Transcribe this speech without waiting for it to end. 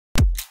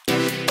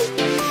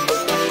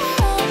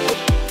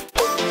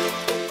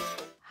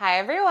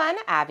everyone,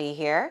 Abby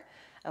here,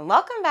 and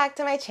welcome back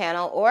to my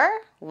channel, or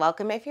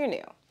welcome if you're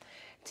new.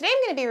 Today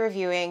I'm going to be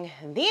reviewing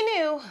the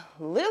new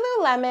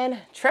Lululemon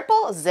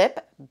triple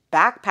zip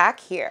backpack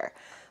here.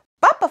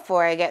 But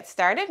before I get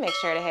started, make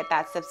sure to hit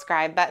that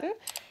subscribe button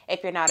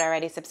if you're not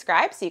already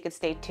subscribed so you can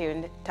stay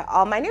tuned to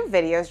all my new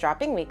videos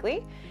dropping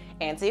weekly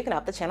and so you can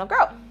help the channel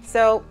grow.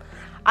 So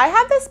I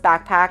have this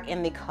backpack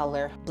in the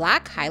color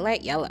black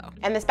highlight yellow.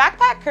 And this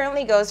backpack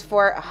currently goes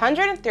for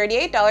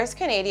 $138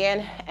 Canadian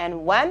and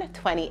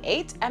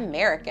 $128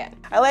 American.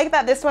 I like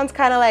that this one's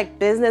kind of like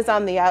business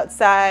on the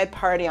outside,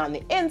 party on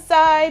the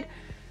inside,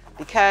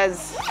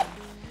 because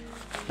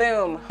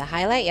boom, the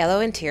highlight yellow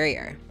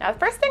interior. Now the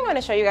first thing I want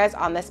to show you guys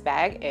on this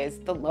bag is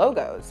the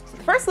logos. So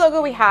the first logo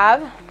we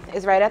have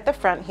is right at the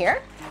front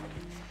here.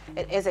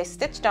 It is a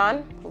stitched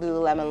on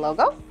Lululemon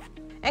logo.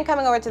 And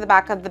coming over to the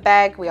back of the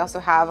bag, we also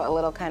have a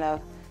little kind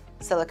of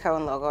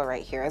silicone logo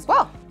right here as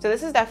well. So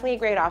this is definitely a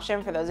great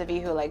option for those of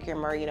you who like your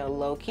more,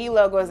 low-key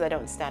logos that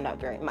don't stand out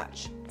very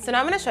much. So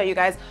now I'm gonna show you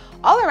guys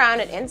all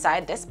around and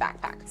inside this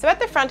backpack. So at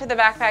the front of the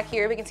backpack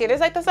here, we can see there's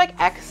like this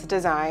X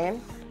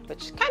design,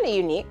 which is kind of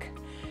unique.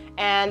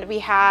 And we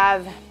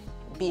have,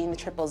 being the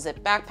triple zip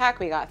backpack,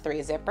 we got 3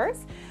 zippers.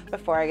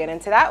 Before I get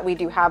into that, we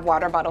do have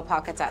water bottle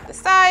pockets at the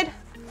side.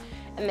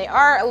 And they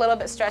are a little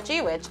bit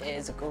stretchy, which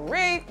is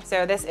great.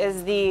 So this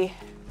is the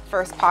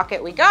first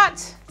pocket we got.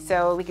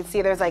 So we can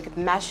see there's like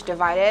mesh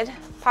divided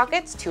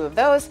pockets, 2 of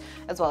those,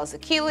 as well as a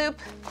key loop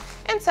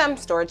and some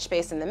storage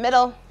space in the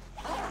middle.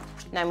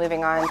 Now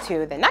moving on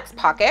to the next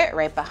pocket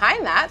right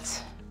behind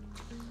that.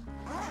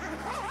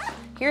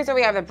 Here's where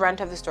we have the brunt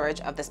of the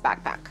storage of this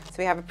backpack. So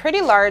we have a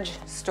pretty large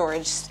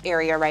storage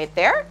area right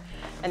there.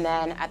 And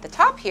then at the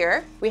top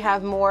here, we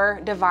have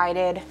more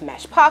divided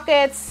mesh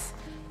pockets.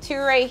 2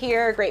 right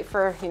here, great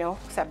for,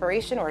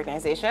 separation,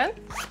 organization.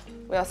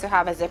 We also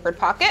have a zippered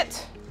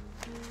pocket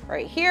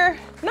right here,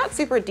 not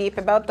super deep,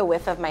 about the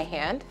width of my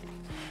hand.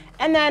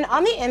 And then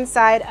on the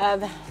inside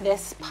of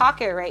this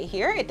pocket right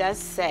here, it does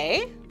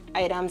say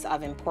items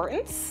of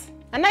importance,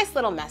 a nice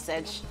little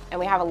message. And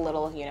we have a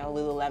little,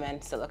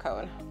 Lululemon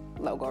silicone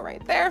logo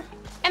right there.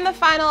 And the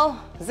final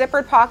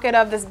zippered pocket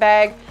of this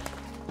bag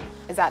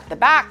is at the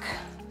back.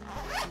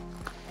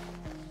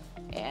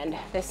 And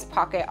this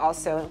pocket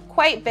also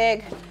quite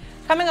big.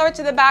 Coming over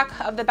to the back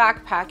of the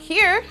backpack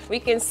here, we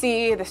can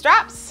see the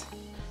straps.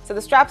 So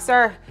the straps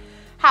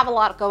have a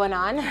lot going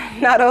on.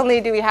 Not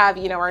only do we have,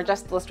 our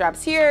adjustable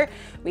straps here,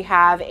 we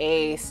have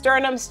a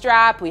sternum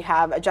strap, we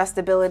have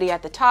adjustability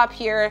at the top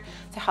here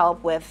to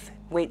help with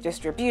weight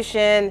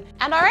distribution.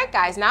 And all right,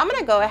 guys, now I'm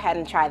gonna go ahead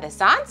and try this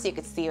on so you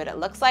can see what it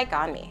looks like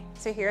on me.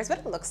 So here's what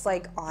it looks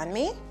like on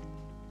me.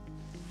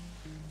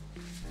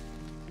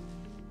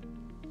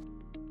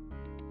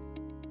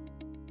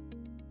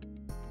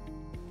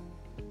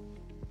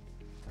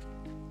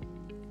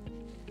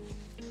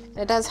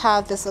 It does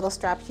have this little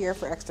strap here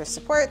for extra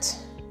support.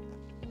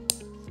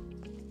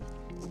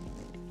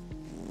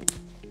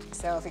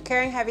 So if you're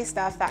carrying heavy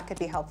stuff, that could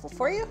be helpful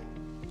for you.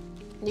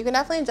 You can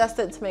definitely adjust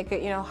it to make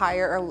it,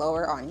 higher or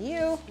lower on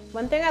you.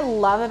 One thing I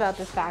love about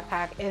this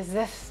backpack is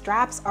the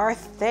straps are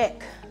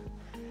thick.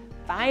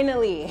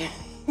 Finally.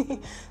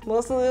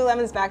 Most of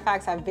Lululemon's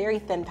backpacks have very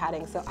thin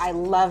padding, so I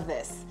love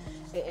this.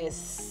 It is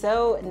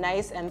so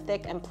nice and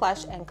thick and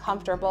plush and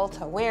comfortable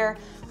to wear.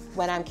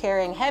 When I'm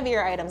carrying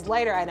heavier items,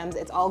 lighter items,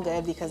 it's all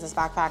good because this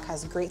backpack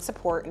has great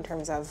support in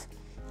terms of,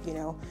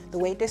 the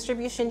weight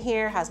distribution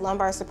here, has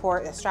lumbar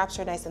support, the straps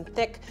are nice and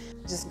thick,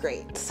 just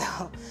great.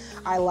 So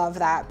I love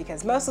that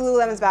because most of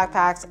Lululemon's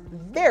backpacks,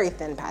 very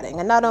thin padding.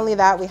 And not only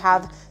that, we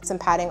have some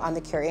padding on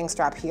the carrying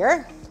strap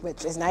here,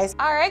 which is nice.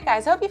 All right,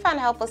 guys, hope you found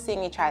it helpful seeing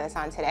me try this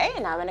on today.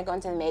 And now I'm gonna go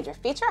into the major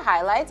feature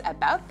highlights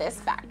about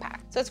this backpack.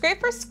 So it's great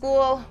for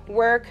school,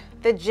 work,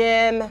 the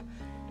gym,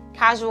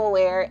 casual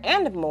wear,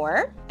 and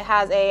more. It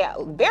has a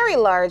very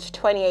large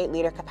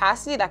 28-liter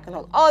capacity that can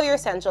hold all your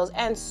essentials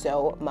and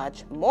so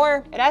much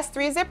more. It has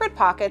 3 zippered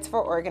pockets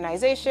for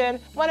organization,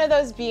 one of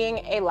those being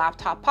a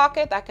laptop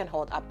pocket that can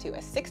hold up to a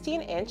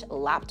 16-inch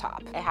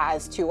laptop. It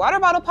has 2 water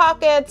bottle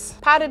pockets,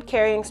 padded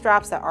carrying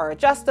straps that are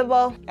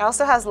adjustable. It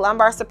also has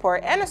lumbar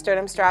support and a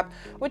sternum strap,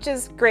 which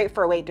is great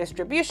for weight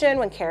distribution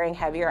when carrying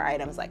heavier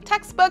items like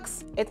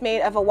textbooks. It's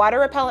made of a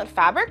water-repellent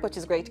fabric, which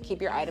is great to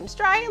keep your items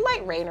dry in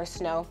light rain or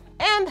snow.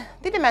 And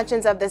the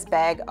dimensions of this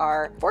bag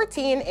are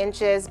 14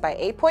 inches by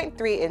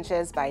 8.3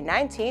 inches by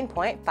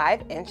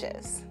 19.5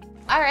 inches.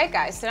 All right,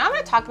 guys, so now I'm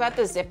gonna talk about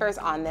the zippers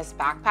on this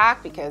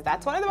backpack because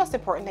that's one of the most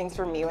important things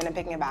for me when I'm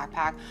picking a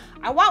backpack.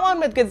 I want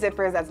one with good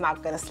zippers that's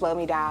not gonna slow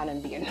me down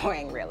and be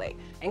annoying, really.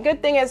 And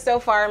good thing is, so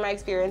far in my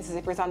experience,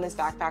 the zippers on this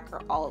backpack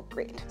are all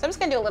great. So I'm just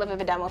gonna do a little bit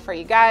of a demo for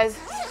you guys.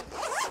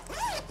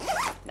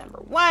 Number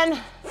 1.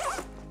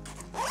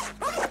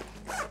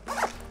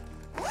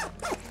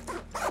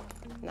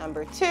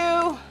 Number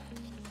 2,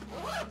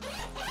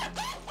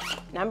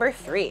 number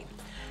 3.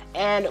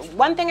 And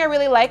one thing I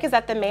really like is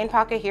that the main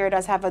pocket here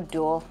does have a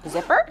dual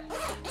zipper.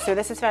 So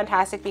this is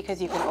fantastic because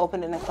you can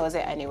open it and close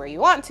it anywhere you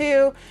want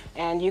to,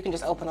 and you can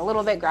just open a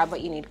little bit, grab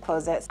what you need,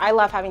 close it. I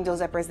love having dual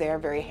zippers, they are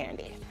very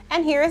handy.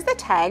 And here is the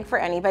tag for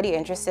anybody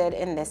interested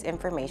in this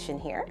information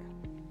here.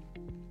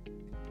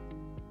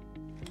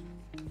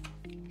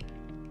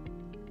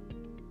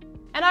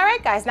 And all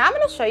right guys, now I'm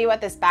gonna show you what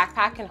this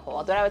backpack can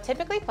hold, what I would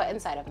typically put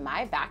inside of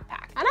my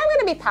backpack. And I'm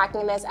gonna be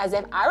packing this as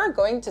if I were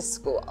going to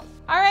school.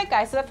 All right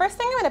guys, so the first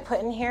thing I'm gonna put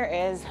in here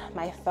is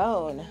my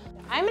phone.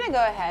 I'm gonna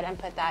go ahead and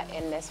put that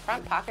in this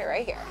front pocket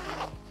right here.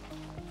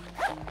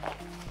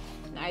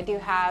 Now I do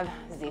have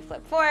Z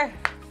Flip 4,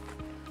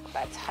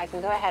 but I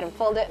can go ahead and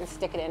fold it and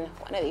stick it in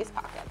one of these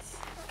pockets.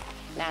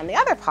 Now in the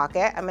other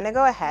pocket, I'm gonna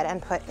go ahead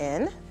and put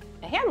in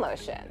a hand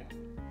lotion.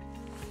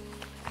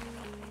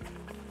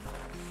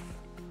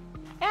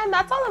 And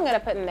that's all I'm gonna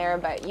put in there,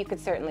 but you could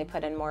certainly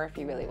put in more if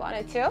you really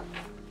wanted to.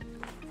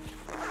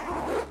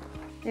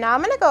 Now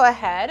I'm gonna go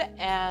ahead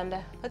and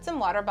put some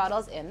water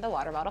bottles in the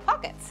water bottle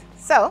pockets.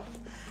 So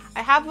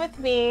I have with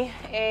me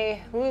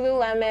a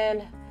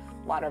Lululemon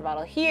water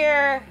bottle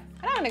here,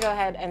 and I'm gonna go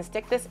ahead and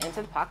stick this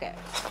into the pocket.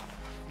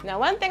 Now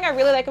one thing I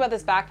really like about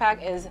this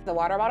backpack is the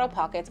water bottle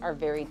pockets are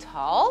very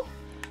tall,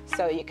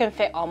 so you can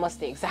fit almost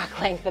the exact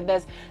length of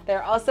this.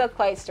 They're also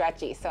quite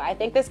stretchy, so I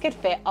think this could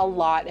fit a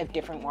lot of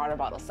different water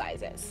bottle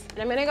sizes. And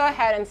I'm gonna go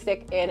ahead and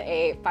stick in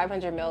a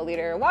 500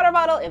 milliliter water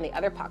bottle in the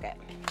other pocket.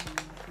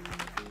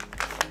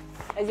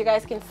 As you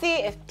guys can see,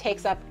 it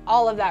takes up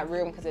all of that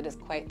room because it is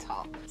quite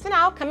tall. So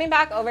now coming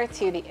back over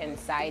to the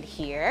inside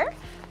here,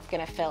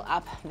 gonna fill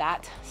up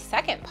that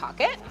second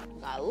pocket.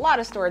 Got a lot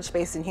of storage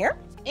space in here.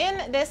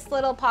 In this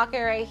little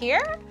pocket right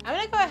here, I'm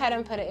gonna go ahead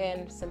and put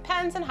in some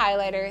pens and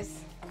highlighters.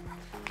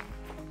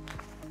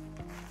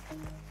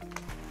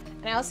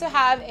 And I also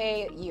have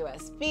a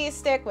USB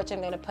stick, which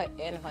I'm gonna put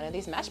in one of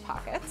these mesh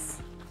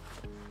pockets.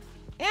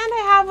 And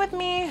I have with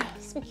me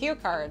some cue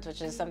cards,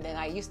 which is something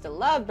I used to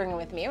love bringing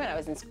with me when I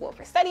was in school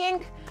for studying.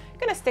 I'm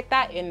gonna stick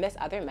that in this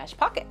other mesh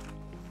pocket.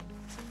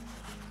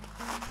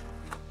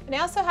 And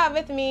I also have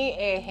with me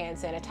a hand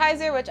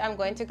sanitizer, which I'm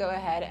going to go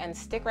ahead and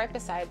stick right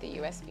beside the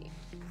USB.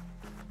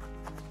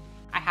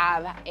 I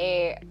have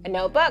a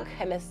notebook,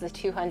 and this is a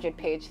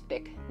 200-page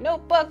thick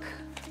notebook.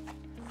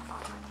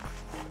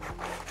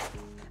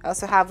 I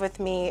also have with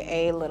me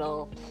a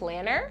little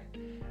planner,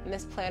 and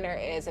this planner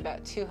is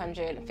about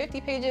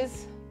 250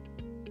 pages.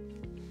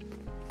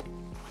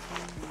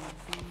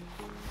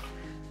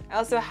 I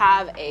also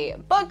have a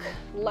book.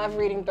 Love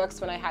reading books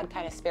when I had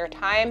kind of spare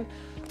time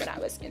when I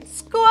was in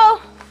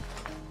school.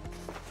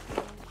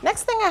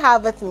 Next thing I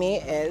have with me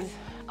is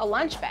a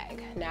lunch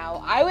bag.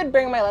 Now, I would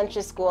bring my lunch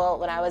to school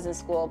when I was in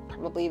school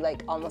probably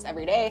like almost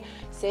every day,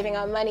 saving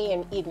on money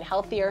and eating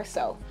healthier,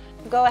 so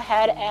go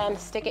ahead and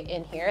stick it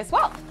in here as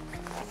well.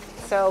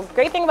 So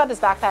great thing about this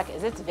backpack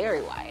is it's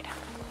very wide.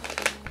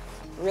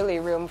 Really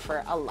room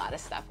for a lot of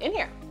stuff in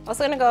here.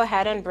 Also gonna go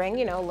ahead and bring,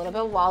 a little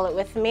bit of wallet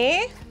with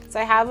me. So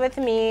I have with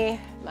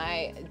me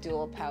my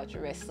dual pouch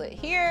wristlet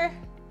here,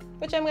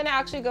 which I'm gonna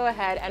actually go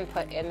ahead and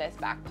put in this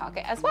back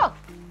pocket as well.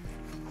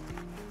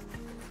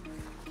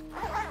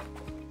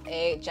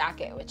 A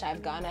jacket, which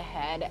I've gone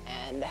ahead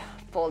and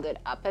folded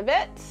up a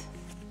bit.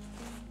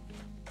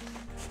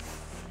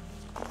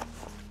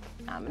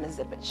 I'm gonna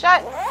zip it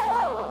shut.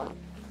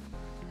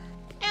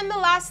 And the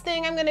last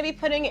thing I'm gonna be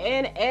putting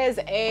in is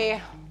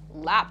a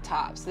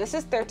laptop. So this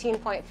is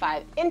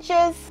 13.5 inches.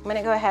 I'm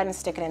gonna go ahead and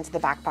stick it into the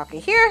back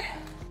pocket here,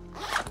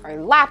 our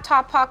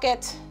laptop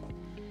pocket.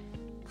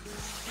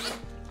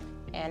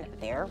 And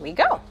there we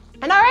go.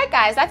 And all right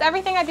guys, that's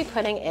everything I'd be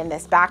putting in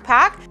this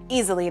backpack.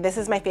 Easily, this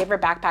is my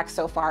favorite backpack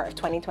so far of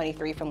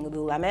 2023 from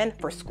Lululemon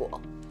for school.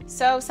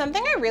 So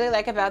something I really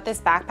like about this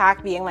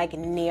backpack being like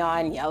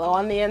neon yellow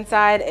on the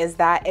inside is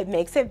that it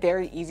makes it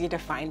very easy to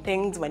find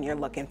things when you're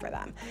looking for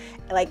them.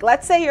 Like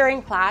let's say you're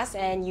in class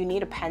and you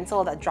need a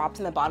pencil that drops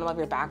in the bottom of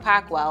your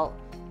backpack. Well,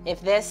 if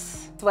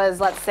this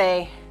was, let's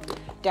say,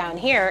 down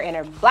here in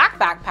a black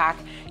backpack,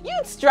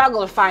 you'd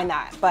struggle to find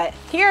that. But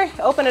here,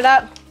 open it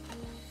up,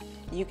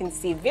 you can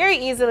see very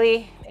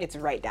easily it's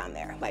right down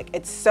there. Like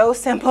it's so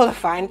simple to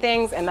find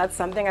things, and that's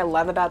something I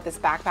love about this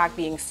backpack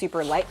being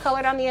super light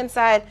colored on the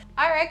inside.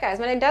 All right guys,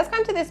 when it does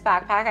come to this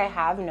backpack, I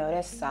have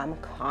noticed some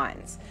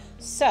cons.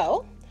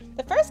 So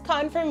the first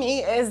con for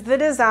me is the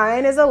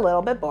design is a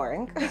little bit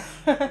boring.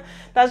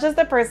 That's just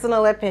a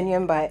personal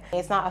opinion, but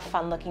it's not a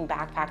fun looking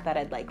backpack that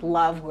I'd like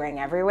love wearing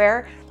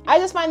everywhere. I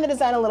just find the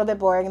design a little bit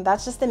boring.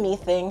 That's just a me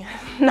thing.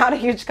 Not a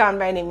huge con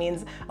by any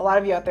means. A lot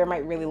of you out there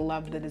might really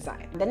love the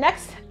design. The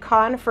next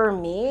con for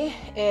me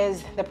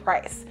is the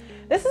price.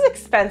 This is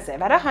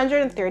expensive. At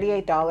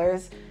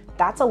 $138,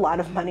 that's a lot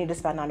of money to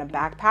spend on a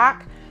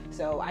backpack.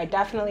 So I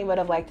definitely would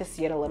have liked to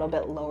see it a little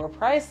bit lower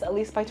price, at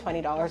least by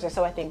 $20 or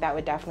so. I think that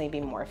would definitely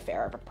be more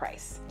fair of a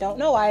price. Don't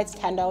know why it's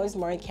 $10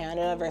 more in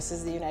Canada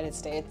versus the United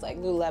States. Like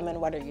Lululemon,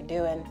 what are you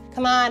doing?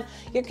 Come on,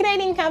 you're a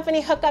Canadian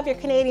company, hook up your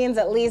Canadians,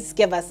 at least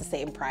give us the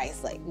same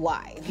price. Like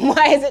why?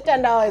 Why is it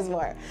 $10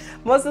 more?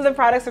 Most of the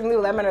products from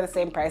Lululemon are the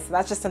same price. So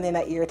that's just something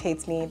that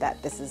irritates me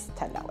that this is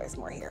 $10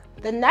 more here.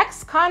 The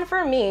next con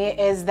for me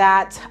is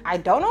that I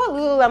don't know what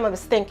Lululemon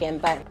was thinking,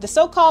 but the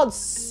so-called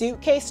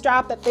suitcase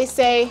strap that they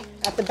say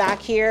at the back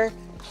here,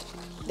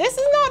 This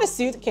is not a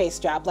suitcase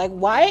strap. Like,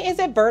 why is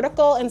it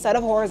vertical instead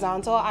of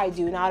horizontal? I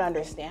do not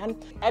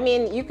understand. I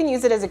mean, you can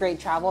use it as a great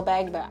travel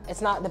bag, but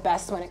it's not the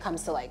best when it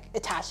comes to like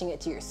attaching it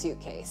to your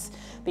suitcase,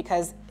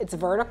 because it's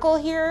vertical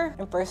here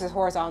versus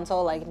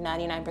horizontal like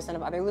 99%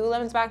 of other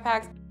Lululemon's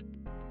backpacks.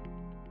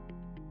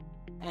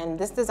 And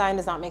this design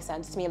does not make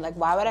sense to me. Like,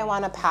 why would I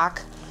want to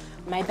pack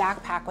my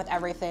backpack with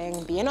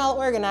everything, being all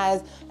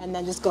organized, and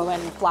then just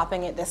going and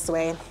flopping it this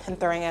way and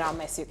throwing it on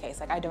my suitcase?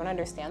 Like, I don't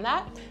understand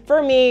that.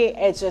 For me,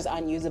 it's just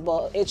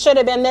unusable. It should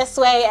have been this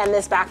way, and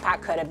this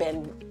backpack could have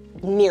been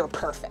near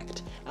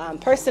perfect.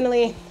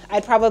 Personally,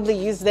 I'd probably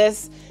use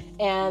this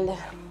and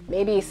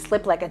maybe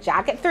slip like a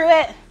jacket through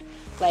it.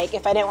 Like,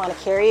 if I didn't want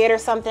to carry it or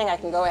something, I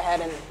can go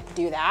ahead and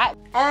do that.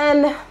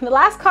 And the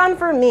last con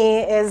for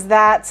me is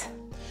that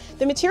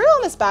the material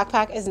on this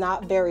backpack is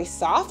not very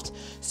soft.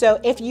 So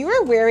if you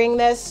were wearing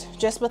this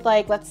just with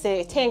like, let's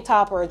say a tank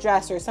top or a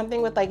dress or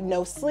something with like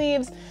no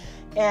sleeves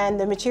and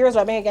the material is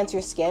rubbing against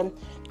your skin,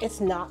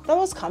 it's not the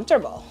most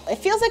comfortable. It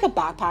feels like a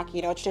backpack,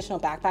 you know, a traditional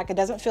backpack. It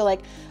doesn't feel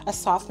like a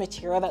soft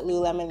material that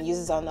Lululemon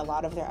uses on a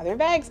lot of their other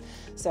bags.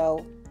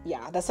 So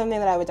yeah, that's something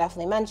that I would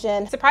definitely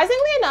mention.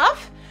 Surprisingly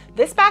enough,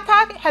 this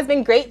backpack has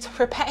been great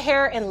for pet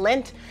hair and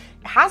lint.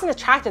 It hasn't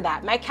attracted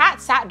that. My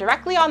cat sat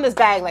directly on this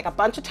bag like a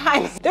bunch of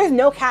times. There's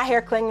no cat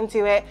hair clinging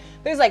to it.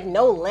 There's like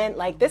no lint.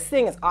 Like, this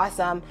thing is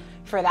awesome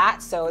for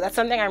that. So that's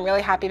something I'm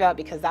really happy about,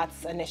 because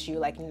that's an issue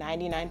like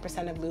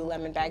 99% of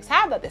Lululemon bags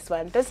have that this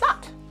one does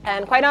not.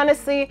 And quite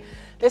honestly,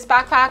 this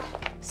backpack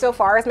so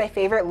far is my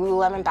favorite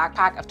Lululemon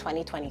backpack of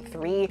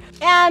 2023.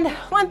 And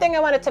one thing I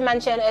wanted to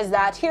mention is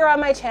that here on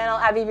my channel,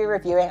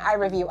 AbbyBReviewing, I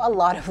review a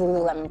lot of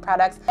Lululemon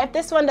products. If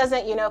this one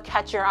doesn't, you know,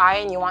 catch your eye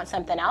and you want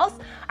something else,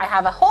 I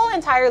have a whole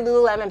entire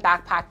Lululemon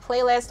backpack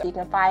playlist. You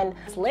can find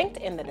this linked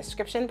in the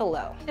description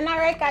below. And all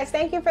right, guys,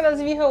 thank you for those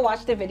of you who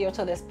watched the video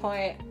till this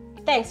point.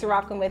 Thanks for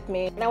rocking with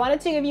me. And I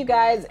wanted to give you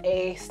guys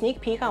a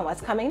sneak peek on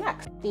what's coming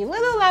next. The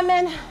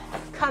Lululemon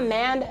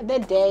Command the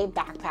Day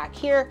backpack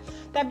here.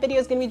 That video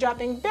is gonna be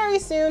dropping very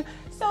soon.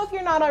 So if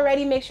you're not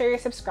already, make sure you're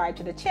subscribed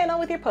to the channel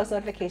with your post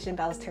notification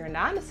bells turned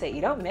on so you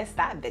don't miss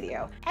that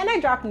video. And I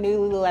drop new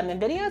Lululemon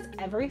videos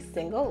every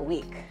single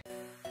week.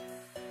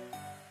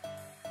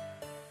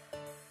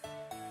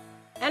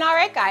 And all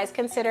right, guys,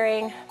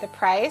 considering the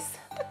price,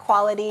 the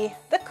quality,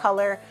 the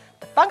color,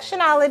 the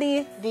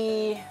functionality,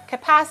 the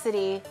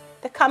capacity,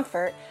 the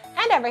comfort,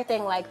 and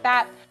everything like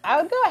that,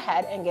 I would go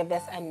ahead and give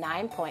this a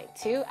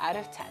 9.2 out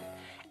of 10.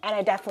 And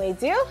I definitely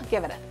do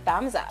give it a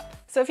thumbs up.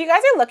 So if you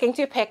guys are looking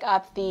to pick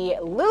up the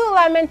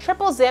Lululemon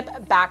triple zip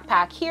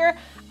backpack here,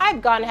 I've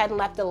gone ahead and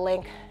left a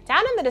link down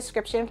in the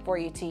description for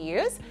you to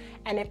use.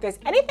 And if there's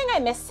anything I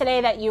missed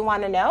today that you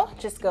want to know,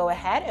 just go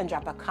ahead and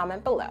drop a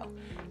comment below.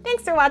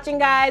 Thanks for watching,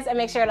 guys, and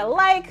make sure to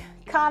like,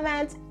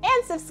 comment,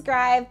 and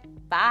subscribe.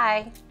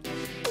 Bye.